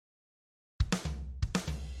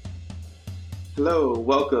Hello,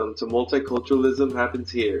 welcome to Multiculturalism Happens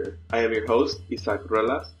Here. I am your host, Isaac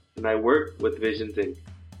Ruelas, and I work with Visions Inc.,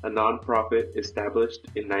 a nonprofit established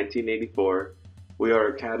in 1984. We are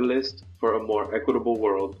a catalyst for a more equitable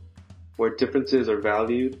world, where differences are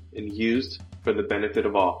valued and used for the benefit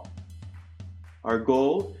of all. Our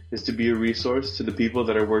goal is to be a resource to the people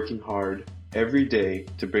that are working hard every day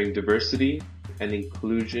to bring diversity and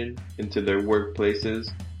inclusion into their workplaces,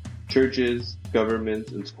 churches,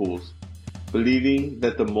 governments, and schools. Believing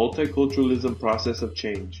that the multiculturalism process of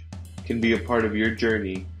change can be a part of your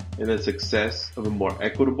journey in the success of a more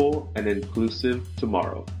equitable and inclusive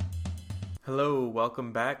tomorrow. Hello,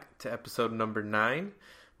 welcome back to episode number 9.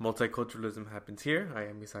 Multiculturalism Happens Here. I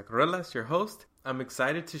am Isaac Ruelas, your host. I'm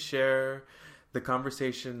excited to share the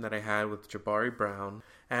conversation that I had with Jabari Brown.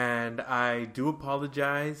 And I do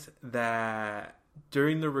apologize that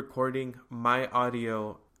during the recording, my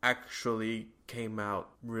audio actually came out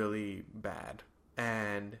really bad.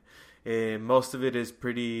 And most of it is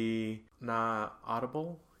pretty not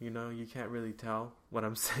audible. You can't really tell what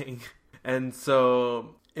I'm saying. And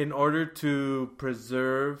so in order to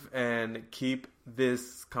preserve and keep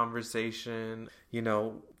this conversation,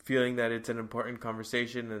 feeling that it's an important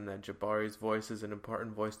conversation and that Jabari's voice is an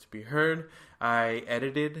important voice to be heard, I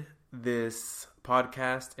edited this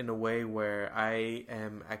podcast in a way where I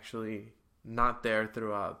am actually not there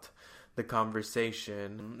throughout the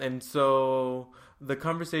conversation. And so the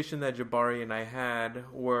conversation that Jabari and I had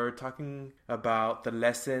were talking about the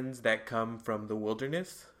lessons that come from the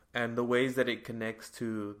wilderness and the ways that it connects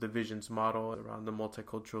to the Visions model around the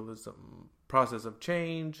multiculturalism process of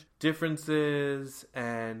change, differences,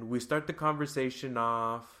 and we start the conversation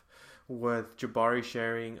off with Jabari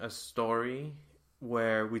sharing a story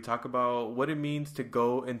where we talk about what it means to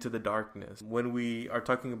go into the darkness. When we are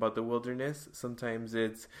talking about the wilderness, sometimes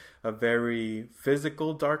it's a very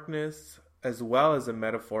physical darkness as well as a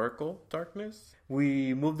metaphorical darkness.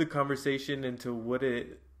 We move the conversation into what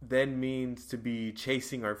it then means to be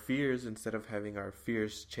chasing our fears instead of having our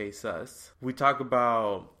fears chase us. We talk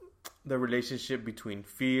about the relationship between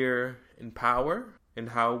fear and power and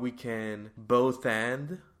how we can both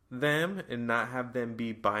and them and not have them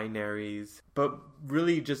be binaries, but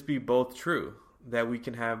really just be both true, that we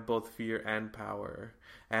can have both fear and power.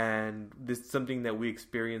 And this is something that we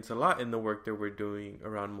experience a lot in the work that we're doing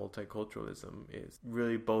around multiculturalism, is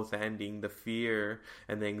really both ending the fear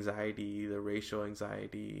and the anxiety, the racial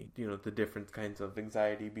anxiety, the different kinds of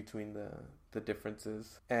anxiety between the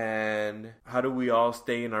differences. And how do we all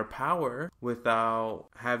stay in our power without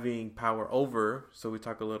having power over? So we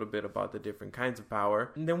talk a little bit about the different kinds of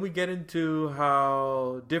power. And then we get into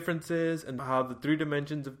how differences and how the 3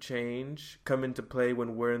 dimensions of change come into play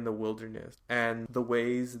when we're in the wilderness, and the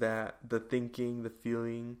ways that the thinking, the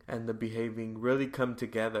feeling, and the behaving really come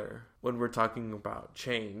together when we're talking about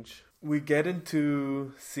change. We get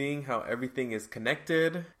into seeing how everything is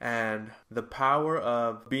connected and the power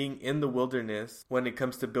of being in the wilderness when it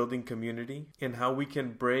comes to building community, and how we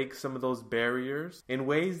can break some of those barriers in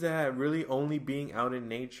ways that really only being out in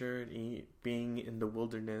nature and being in the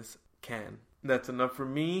wilderness can. That's enough for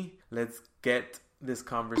me. Let's get this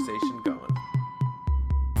conversation going.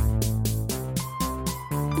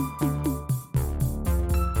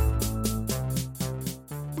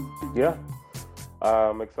 Yeah,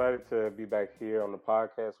 I'm excited to be back here on the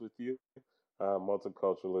podcast with you.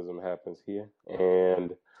 Multiculturalism Happens Here.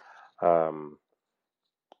 And um,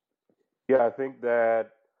 I think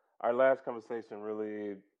that our last conversation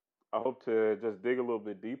really, I hope to just dig a little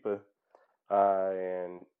bit deeper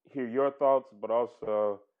and hear your thoughts, but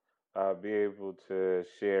also be able to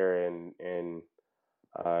share and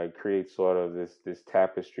create sort of this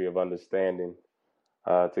tapestry of understanding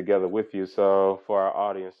together with you. So for our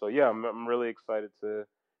audience, I'm really excited to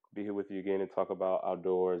be here with you again and talk about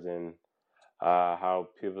outdoors and how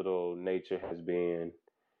pivotal nature has been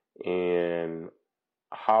and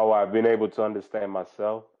how I've been able to understand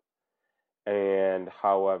myself and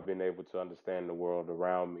how I've been able to understand the world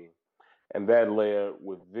around me. And that layer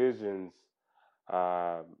with visions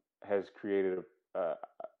uh, has created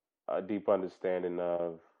a deep understanding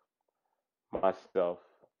of myself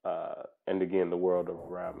and again the world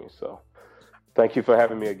around me. So thank you for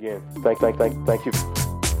having me again. Thank you.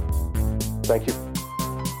 Thank you.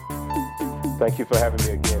 Thank you for having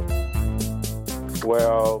me again.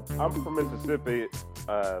 Well, I'm from Mississippi,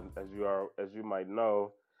 as you might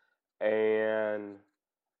know, and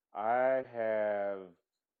I have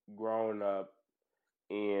grown up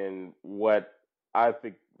in what I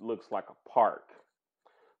think looks like a park.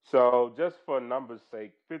 So, just for numbers'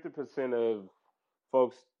 sake, 50% of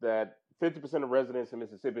 50% of residents in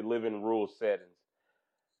Mississippi live in rural settings.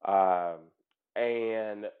 Um,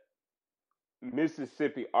 And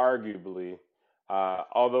Mississippi, arguably,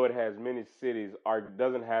 although it has many cities,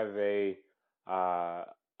 doesn't have uh,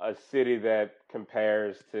 a city that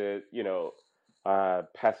compares to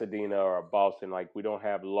Pasadena or Boston. Like we don't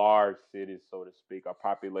have large cities, so to speak. Our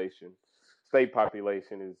state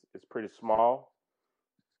population is pretty small.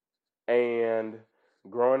 And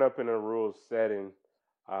growing up in a rural setting,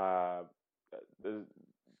 uh, the,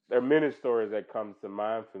 there are many stories that comes to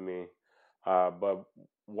mind for me, but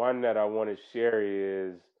one that I want to share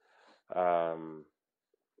is um,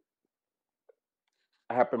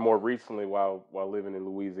 happened more recently while living in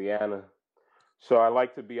Louisiana. So I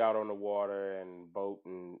like to be out on the water and boat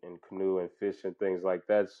and canoe and fish and things like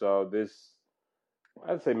that. So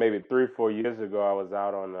I'd say maybe 3 or 4 years ago, I was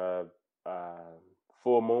out on a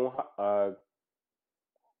full moon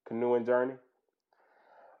canoeing journey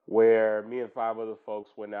where me and five other folks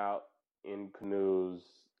went out in canoes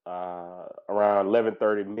around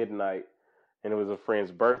 11:30 midnight, and it was a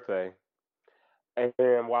friend's birthday.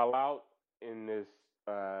 And while out in this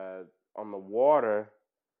on the water,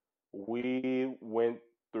 we went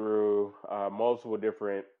through multiple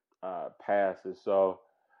different passes. So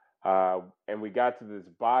and we got to this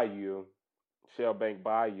bayou, Shellbank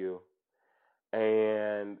Bayou,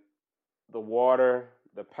 and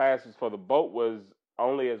the passage for the boat was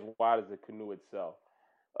only as wide as the canoe itself.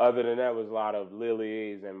 Other than that, was a lot of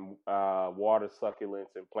lilies and water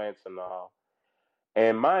succulents and plants and all.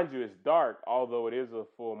 And mind you, it's dark, although it is a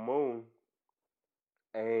full moon.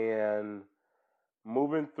 And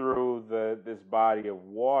moving through this body of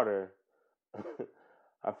water,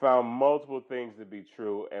 I found multiple things to be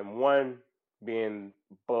true, and one being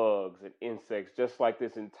bugs and insects, just like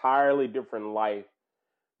this entirely different life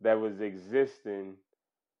that was existing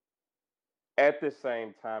at the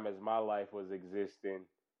same time as my life was existing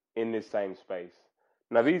in this same space.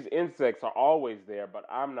 Now, these insects are always there, but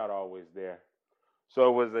I'm not always there. So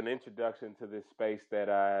it was an introduction to this space that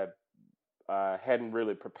I hadn't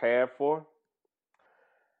really prepared for.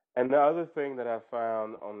 And the other thing that I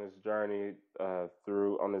found on this journey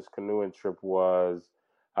through on this canoeing trip was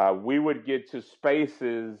we would get to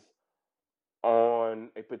spaces on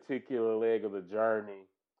a particular leg of the journey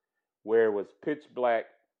where it was pitch black,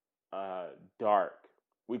 dark.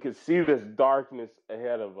 We could see this darkness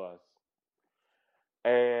ahead of us.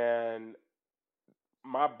 And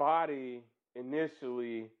my body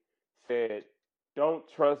initially said, don't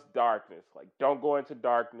trust darkness. Like, don't go into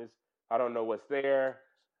darkness. I don't know what's there.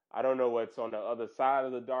 I don't know what's on the other side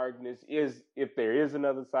of the darkness. If there is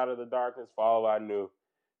another side of the darkness, for all I knew,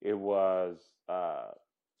 it was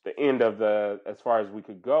the end of as far as we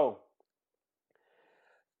could go.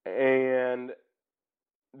 And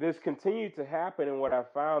this continued to happen. And what I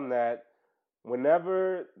found that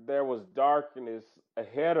whenever there was darkness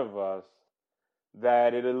ahead of us,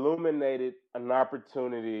 that it illuminated an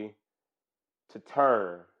opportunity to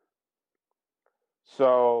turn.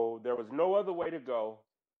 So there was no other way to go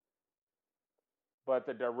but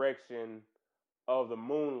the direction of the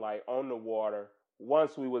moonlight on the water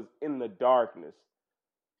once we was in the darkness.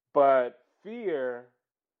 But fear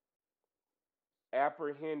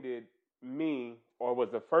apprehended me, or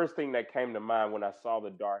was the first thing that came to mind when I saw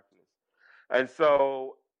the darkness. And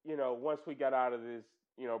so, once we got out of this,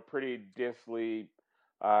 pretty densely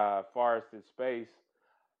forested space,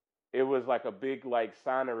 it was like a big like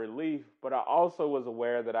sign of relief. But I also was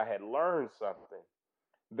aware that I had learned something,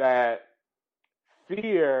 that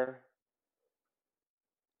fear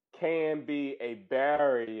can be a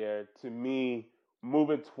barrier to me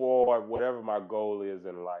moving toward whatever my goal is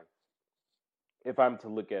in life, if I'm to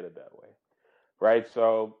look at it that way, right?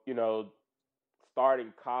 So,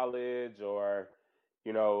 starting college, or,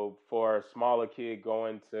 for a smaller kid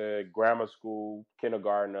going to grammar school,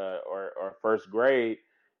 kindergarten, or first grade,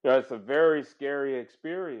 it's a very scary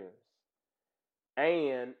experience.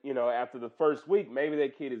 And, after the first week, maybe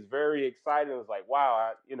that kid is very excited. It's like,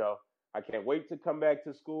 wow, I can't wait to come back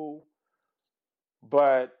to school.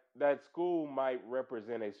 But that school might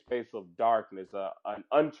represent a space of darkness, an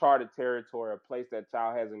uncharted territory, a place that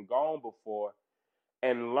child hasn't gone before.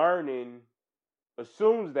 And learning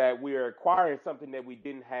assumes that we are acquiring something that we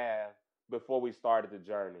didn't have before we started the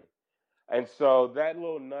journey. And so that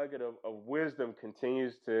little nugget of wisdom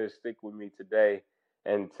continues to stick with me today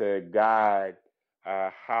and to guide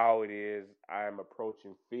how it is I am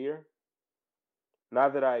approaching fear.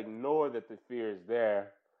 Not that I ignore that the fear is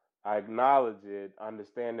there, I acknowledge it,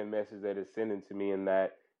 understand the message that it's sending to me, and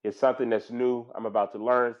that it's something that's new. I'm about to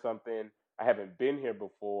learn something. I haven't been here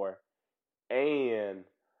before. And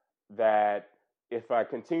that if I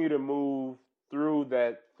continue to move through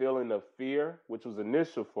that feeling of fear, which was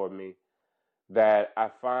initial for me, that I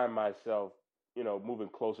find myself, moving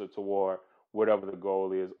closer toward whatever the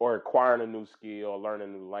goal is, or acquiring a new skill, or learning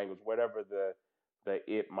a new language, whatever the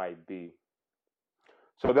it might be.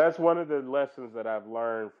 So that's one of the lessons that I've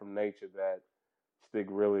learned from nature that stick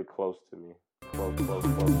really close to me. Close, close,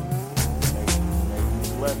 close.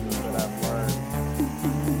 Lessons that I've learned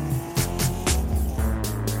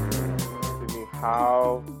to me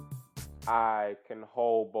how I can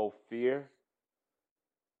hold both fear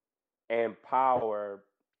and power,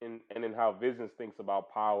 and in how Visions thinks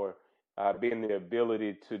about power, being the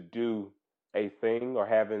ability to do a thing or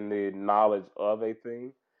having the knowledge of a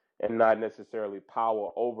thing, and not necessarily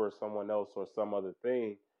power over someone else or some other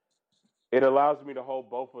thing. It allows me to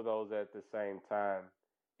hold both of those at the same time,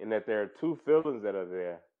 in that there are two feelings that are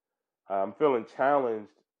there. I'm feeling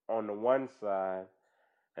challenged on the one side,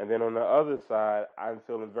 and then on the other side, I'm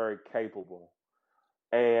feeling very capable.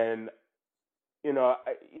 And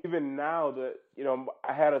even now,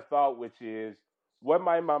 I had a thought, which is, what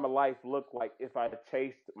might my life look like if I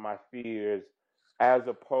chased my fears as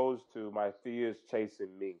opposed to my fears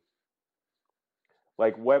chasing me?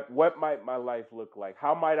 Like, what might my life look like?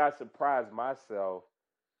 How might I surprise myself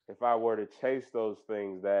if I were to chase those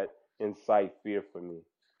things that incite fear for me?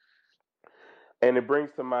 And it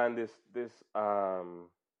brings to mind this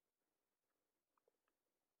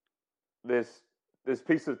this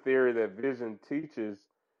piece of theory that Vision teaches,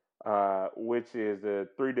 which is the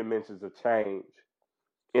three dimensions of change.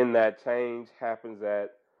 In that, change happens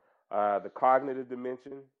at the cognitive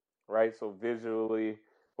dimension, right? So visually,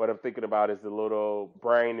 what I'm thinking about is the little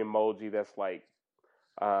brain emoji that's like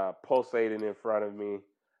pulsating in front of me.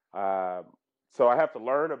 Uh, so I have to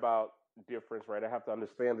learn about difference, right? I have to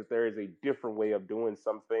understand that there is a different way of doing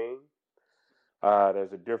something.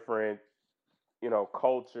 There's a different,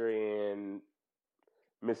 culture in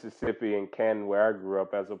Mississippi and Canton, where I grew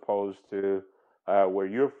up, as opposed to where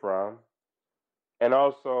you're from. And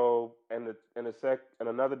also, and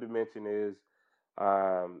another dimension is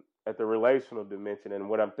at the relational dimension. And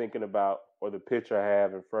what I'm thinking about, or the picture I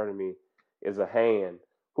have in front of me, is a hand.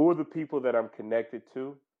 Who are the people that I'm connected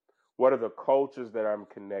to? What are the cultures that I'm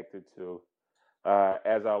connected to?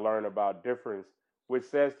 As I learn about difference, which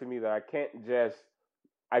says to me that I can't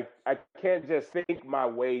just think my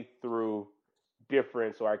way through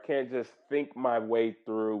difference, or I can't just think my way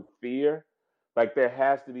through fear. Like, there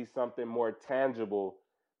has to be something more tangible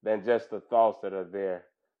than just the thoughts that are there,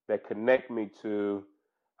 that connect me to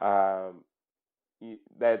um,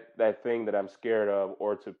 that thing that I'm scared of,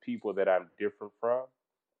 or to people that I'm different from.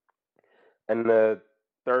 And the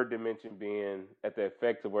third dimension being at the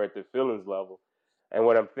affective, or at the feelings level. And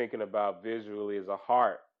what I'm thinking about visually is a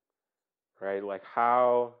heart, right? Like,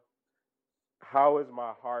 how is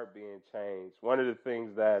my heart being changed? One of the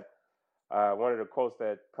things that one of the quotes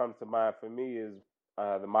that comes to mind for me is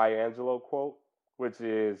the Maya Angelou quote, which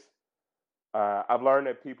is, I've learned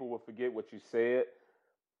that people will forget what you said,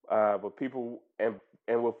 but people and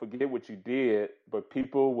will forget what you did, but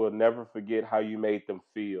people will never forget how you made them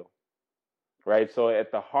feel. Right? So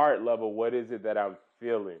at the heart level, what is it that I'm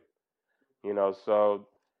feeling? So,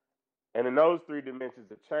 and in those three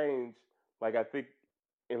dimensions of change, like, I think,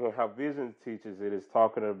 and how Vision teaches it, is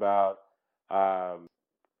talking about, I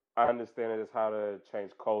understand it as how to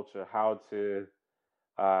change culture, how to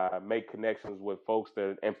make connections with folks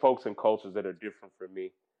and cultures that are different from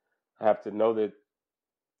me. I have to know that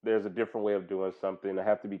there's a different way of doing something. I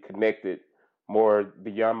have to be connected more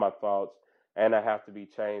beyond my thoughts, and I have to be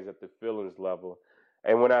changed at the feelings level.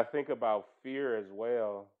 And when I think about fear as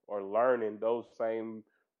well, or learning, those same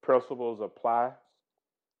principles apply,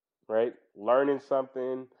 right? Learning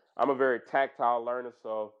something, I'm a very tactile learner,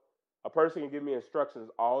 so a person can give me instructions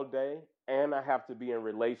all day, and I have to be in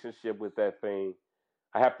relationship with that thing.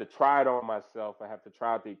 I have to try it on myself. I have to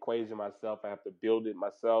try out the equation myself. I have to build it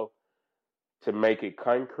myself to make it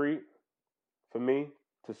concrete for me,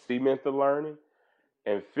 to cement the learning.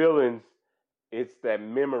 And feelings, it's that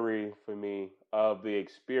memory for me of the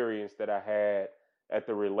experience that I had at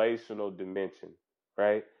the relational dimension,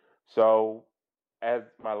 right? So as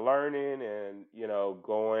my learning and,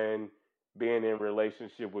 being in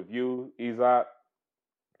relationship with you, Isaac,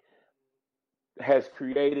 has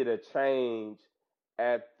created a change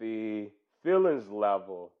at the feelings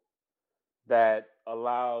level that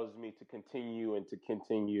allows me to continue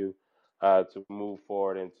to move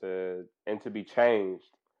forward, and to be changed.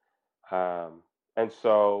 And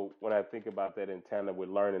so when I think about that in tandem with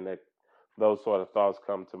learning, that those sort of thoughts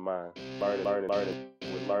come to mind. Learning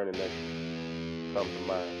that come to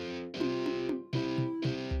mind.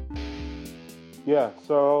 Yeah.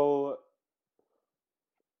 So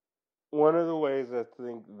one of the ways I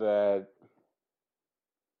think that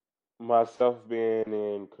myself being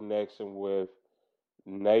in connection with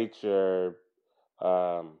nature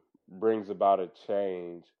um, brings about a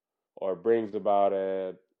change or brings about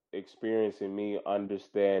a experience in me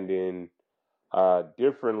understanding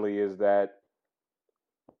differently is that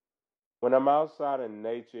when I'm outside in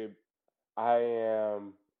nature, I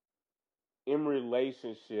am in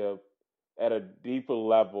relationship at a deeper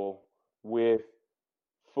level with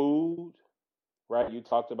food, right? You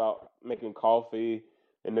talked about making coffee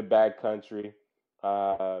in the backcountry,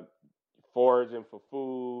 uh, foraging for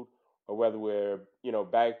food, or whether we're,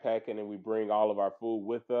 backpacking and we bring all of our food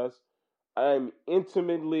with us. I'm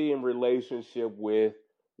intimately in relationship with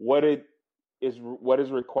what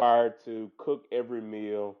is required to cook every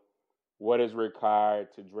meal, what is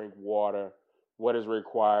required to drink water, what is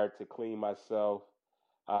required to clean myself.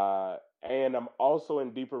 And I'm also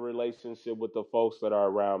in deeper relationship with the folks that are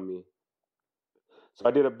around me. So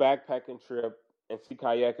I did a backpacking trip and sea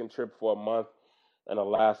kayaking trip for a month in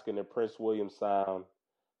Alaska in the Prince William Sound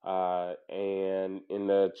and in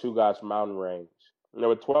the Chugach Mountain Range. And there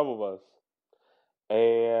were 12 of us.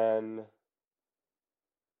 And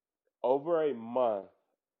over a month,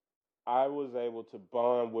 I was able to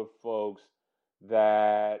bond with folks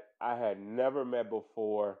that I had never met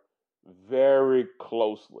before very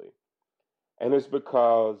closely. And it's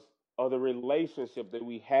because of the relationship that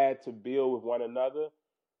we had to build with one another,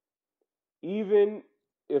 even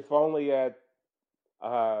if only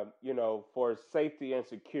for safety and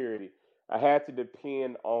security. I had to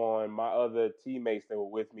depend on my other teammates that were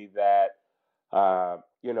with me that, uh,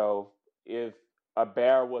 you know, if a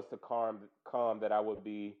bear was to come, that I would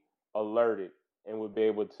be alerted and would be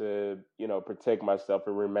able to, protect myself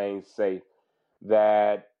and remain safe.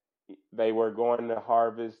 That they were going to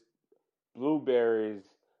harvest blueberries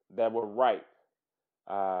that were ripe.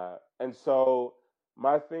 And so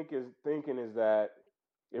my thinking is that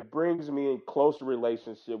it brings me in closer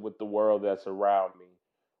relationship with the world that's around me,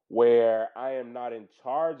 where I am not in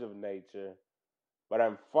charge of nature, but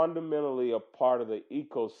I'm fundamentally a part of the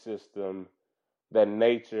ecosystem that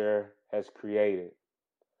nature has created.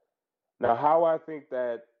 Now, how I think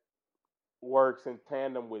that works in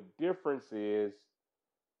tandem with difference is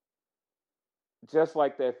just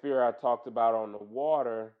like that fear I talked about on the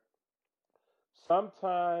water.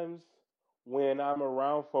 Sometimes when I'm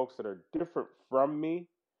around folks that are different from me,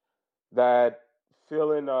 that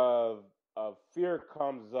feeling of fear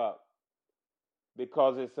comes up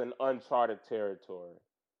because it's an uncharted territory,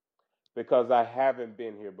 because I haven't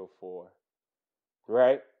been here before,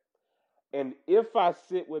 right? And if I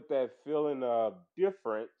sit with that feeling of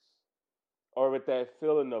difference or with that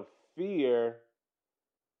feeling of fear,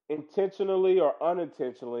 intentionally or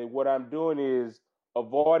unintentionally, what I'm doing is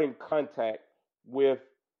avoiding contact with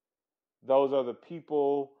those other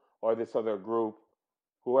people or this other group,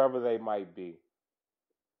 whoever they might be.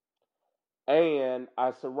 And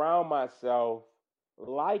I surround myself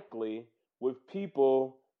likely with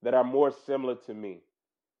people that are more similar to me.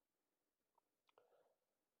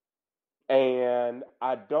 And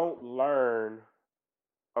I don't learn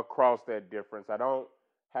across that difference. I don't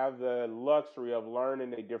have the luxury of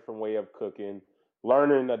learning a different way of cooking,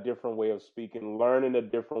 learning a different way of speaking, learning a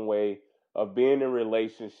different way of being in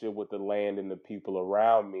relationship with the land and the people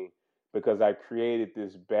around me because I created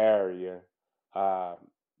this barrier uh,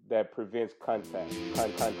 that prevents contact.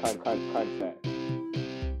 Contact.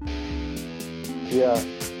 Yeah,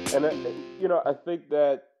 and I think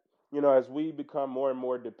that as we become more and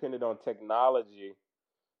more dependent on technology,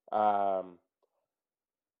 um,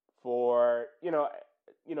 for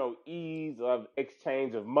ease of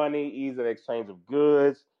exchange of money, ease of exchange of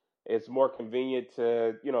goods. It's more convenient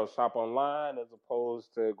to shop online as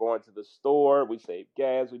opposed to going to the store. We save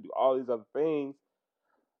gas. We do all these other things.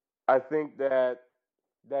 I think that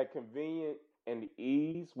convenient and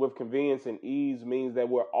ease with convenience and ease means that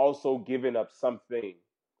we're also giving up something.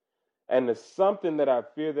 And the something that I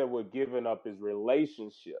fear that we're giving up is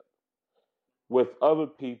relationship with other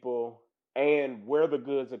people and where the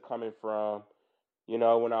goods are coming from. When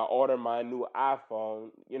I order my new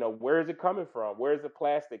iPhone, where is it coming from? Where is the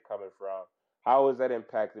plastic coming from? How is that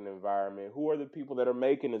impacting the environment? Who are the people that are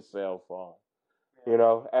making the cell phone?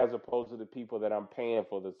 As opposed to the people that I'm paying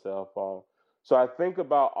for the cell phone. So I think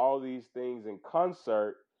about all these things in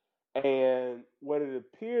concert. And what it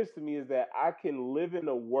appears to me is that I can live in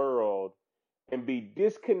a world and be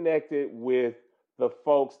disconnected with the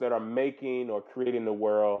folks that are making or creating the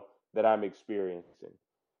world that I'm experiencing.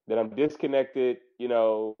 That I'm disconnected,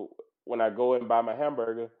 when I go and buy my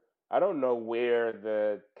hamburger, I don't know where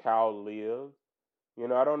the cow lived.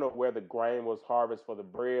 I don't know where the grain was harvested for the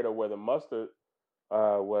bread or where the mustard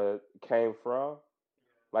came from.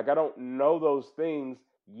 Like, I don't know those things,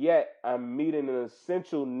 yet I'm meeting an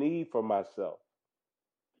essential need for myself.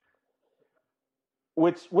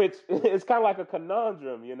 Which is kind of like a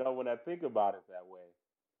conundrum, when I think about it that way.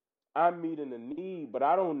 I'm meeting a need, but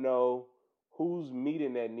I don't know who's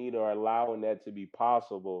meeting that need or allowing that to be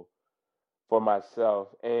possible for myself.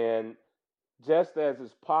 And just as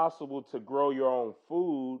it's possible to grow your own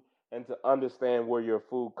food and to understand where your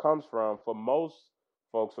food comes from, for most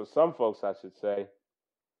folks, or some folks, I should say,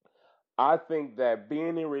 I think that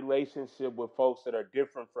being in relationship with folks that are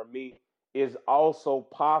different from me is also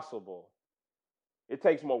possible. It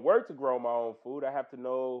takes more work to grow my own food. I have to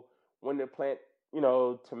know when to plant,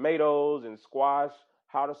 tomatoes and squash,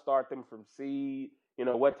 how to start them from seed,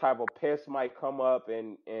 what type of pests might come up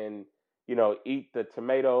and eat the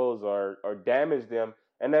tomatoes or damage them.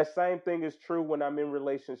 And that same thing is true when I'm in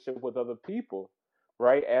relationship with other people,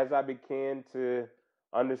 right? As I begin to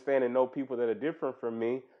understand and know people that are different from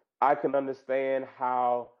me, I can understand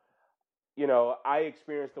how, I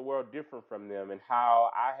experience the world different from them and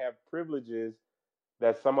how I have privileges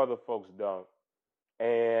that some other folks don't.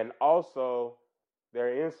 And also, there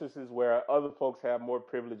are instances where other folks have more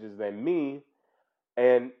privileges than me.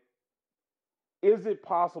 And is it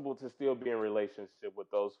possible to still be in relationship with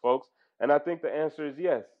those folks? And I think the answer is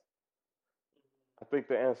yes. I think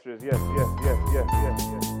the answer is yes, yes.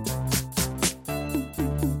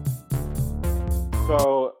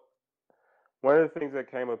 So, one of the things that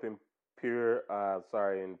came up in PACE,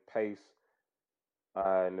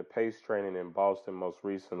 in the PACE training in Boston most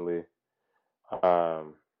recently.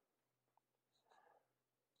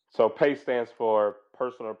 So PACE stands for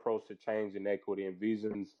Personal Approach to Change and Equity, and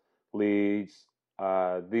Visions leads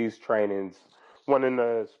these trainings, one in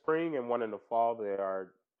the spring and one in the fall. They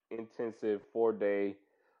are intensive 4-day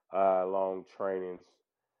long trainings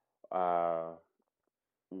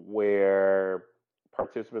where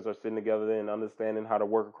participants are sitting together and understanding how to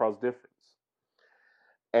work across difference.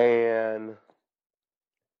 And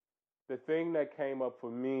the thing that came up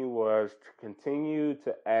for me was to continue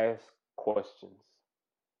to ask questions.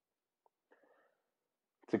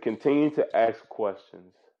 To continue to ask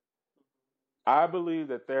questions. I believe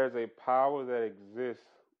that there's a power that exists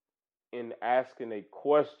in asking a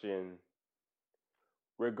question,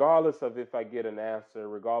 regardless of if I get an answer,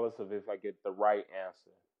 regardless of if I get the right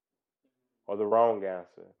answer or the wrong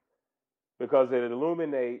answer. Because it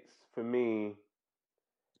illuminates for me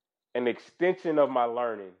an extension of my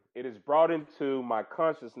learning. It is brought into my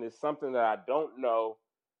consciousness something that I don't know.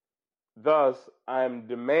 Thus, I'm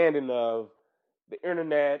demanding of the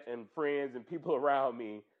internet and friends and people around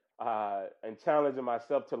me and challenging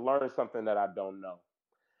myself to learn something that I don't know.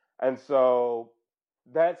 And so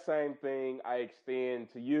that same thing I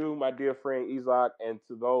extend to you, my dear friend Isaac, and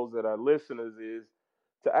to those that are listeners, is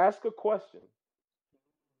to ask a question.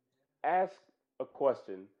 Ask a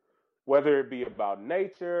question, whether it be about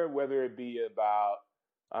nature, whether it be about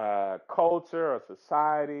culture or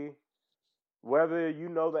society, whether you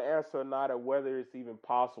know the answer or not, or whether it's even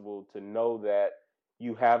possible to know that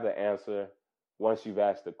you have the answer once you've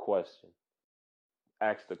asked the question.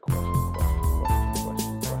 Ask the question.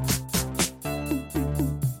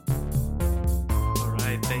 All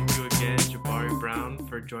right. Thank you again, Jabari Brown,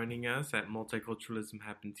 for joining us at Multiculturalism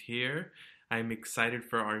Happens Here. I'm excited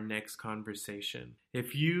for our next conversation.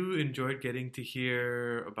 If you enjoyed getting to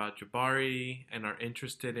hear about Jabari and are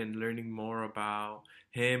interested in learning more about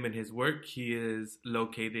him and his work, he is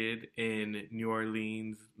located in New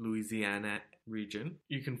Orleans, Louisiana region.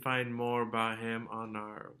 You can find more about him on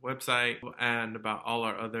our website and about all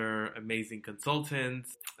our other amazing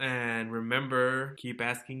consultants. And remember, keep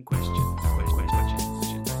asking questions.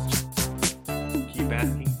 Keep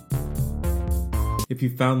asking. If you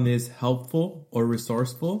found this helpful or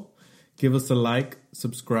resourceful, give us a like,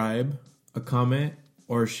 subscribe, a comment,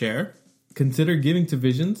 or share. Consider giving to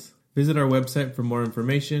Visions. Visit our website for more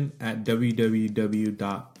information at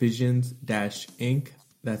www.visions-inc.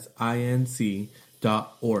 That's inc.org.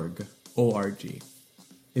 O-R-G.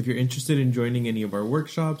 If you're interested in joining any of our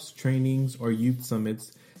workshops, trainings, or youth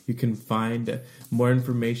summits, you can find more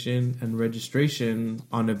information and registration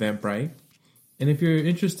on Eventbrite. And if you're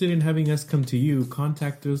interested in having us come to you,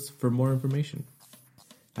 contact us for more information.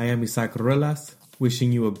 I am Isaac Ruelas,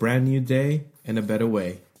 wishing you a brand new day and a better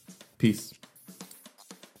way. Peace.